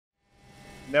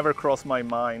Never crossed my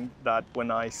mind that when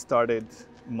I started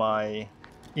my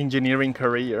engineering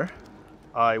career,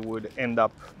 I would end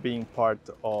up being part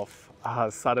of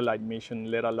a satellite mission,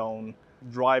 let alone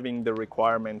driving the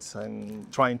requirements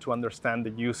and trying to understand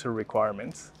the user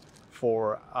requirements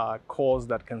for a cause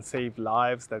that can save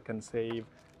lives, that can save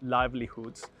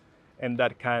livelihoods, and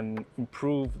that can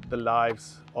improve the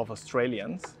lives of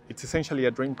Australians. It's essentially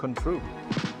a dream come true.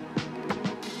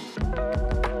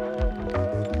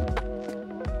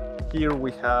 Here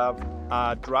we have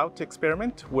a drought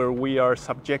experiment where we are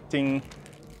subjecting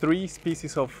 3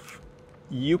 species of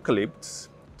eucalypts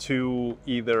to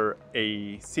either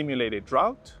a simulated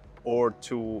drought or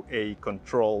to a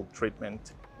controlled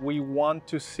treatment. We want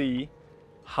to see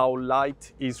how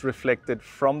light is reflected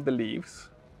from the leaves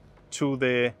to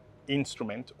the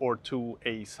instrument or to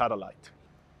a satellite.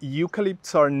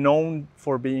 Eucalypts are known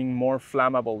for being more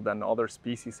flammable than other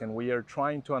species, and we are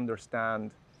trying to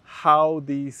understand how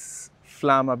these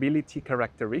flammability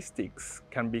characteristics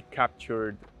can be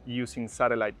captured using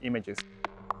satellite images.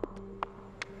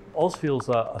 OzFuel's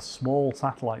a small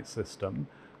satellite system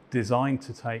designed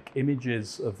to take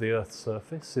images of the Earth's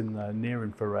surface in the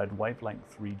near-infrared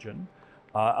wavelength region,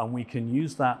 and we can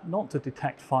use that not to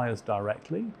detect fires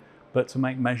directly, but to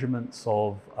make measurements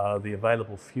of the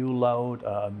available fuel load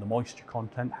and the moisture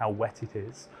content, how wet it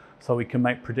is, so we can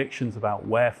make predictions about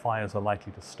where fires are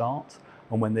likely to start,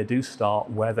 and when they do start,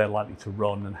 where they're likely to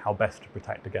run and how best to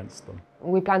protect against them.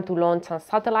 We plan to launch a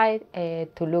satellite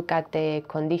to look at the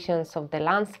conditions of the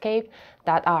landscape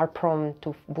that are prone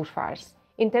to bushfires.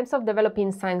 In terms of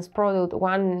developing science product,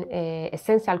 one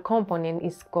essential component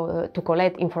is to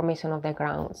collect information of the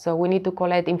ground. So we need to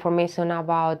collect information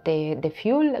about the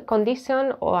fuel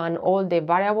condition and all the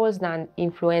variables that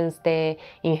influence the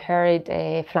inherent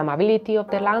flammability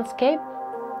of the landscape.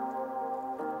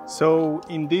 So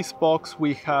in this box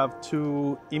we have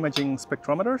 2 imaging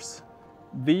spectrometers.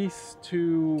 These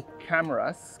 2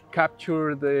 cameras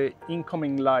capture the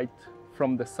incoming light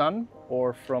from the sun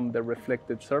or from the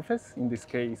reflected surface, in this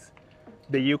case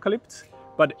the eucalypts.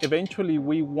 But eventually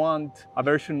we want a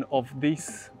version of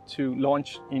this to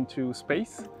launch into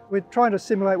space. We're trying to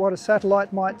simulate what a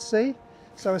satellite might see.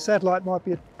 So a satellite might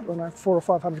be, I don't know, 400 or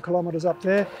 500 kilometres up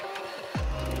there.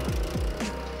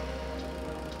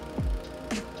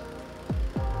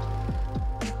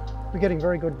 We're getting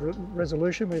very good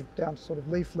resolution. We're down to sort of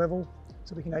leaf level,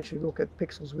 so we can actually look at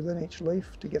pixels within each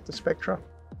leaf to get the spectra.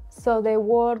 So the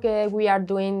work we are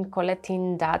doing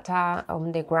collecting data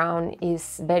on the ground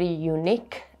is very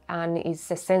unique and is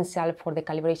essential for the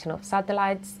calibration of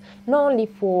satellites, not only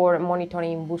for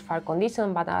monitoring bushfire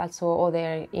conditions, but also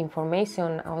other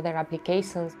information, other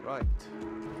applications. Right.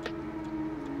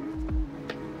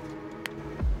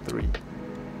 3,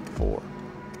 4,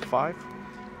 5.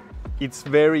 It's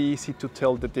very easy to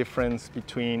tell the difference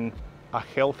between a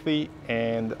healthy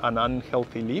and an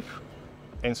unhealthy leaf.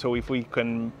 And so if we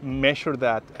can measure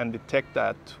that and detect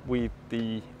that with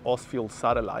the OzFuel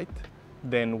satellite,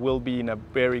 then we'll be in a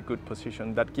very good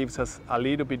position. That gives us a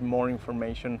little bit more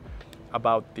information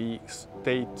about the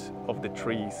state of the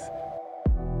trees.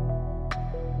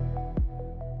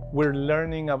 We're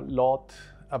learning a lot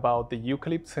about the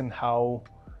eucalypts and how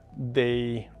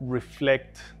they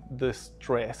reflect the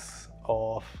stress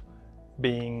of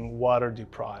being water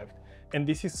deprived. And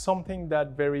this is something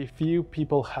that very few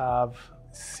people have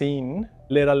seen,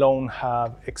 let alone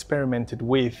have experimented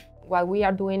with. What we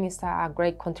are doing is a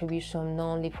great contribution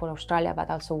not only for Australia but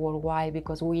also worldwide,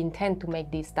 because we intend to make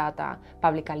this data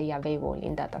publicly available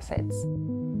in data sets.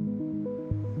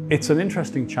 It's an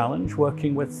interesting challenge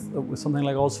working with something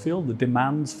like OzFuel. The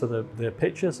demands for the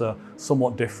pictures are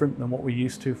somewhat different than what we're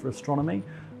used to for astronomy.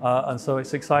 And so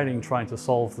it's exciting trying to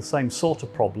solve the same sort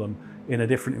of problem in a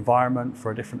different environment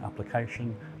for a different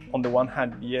application. On the one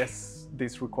hand, yes,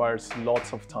 this requires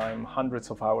lots of time, hundreds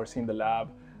of hours in the lab,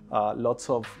 lots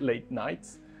of late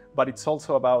nights, but it's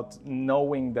also about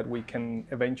knowing that we can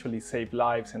eventually save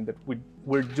lives and that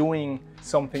we're doing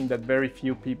something that very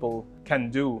few people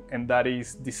can do, and that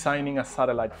is designing a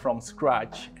satellite from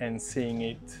scratch and seeing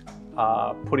it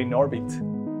put in orbit.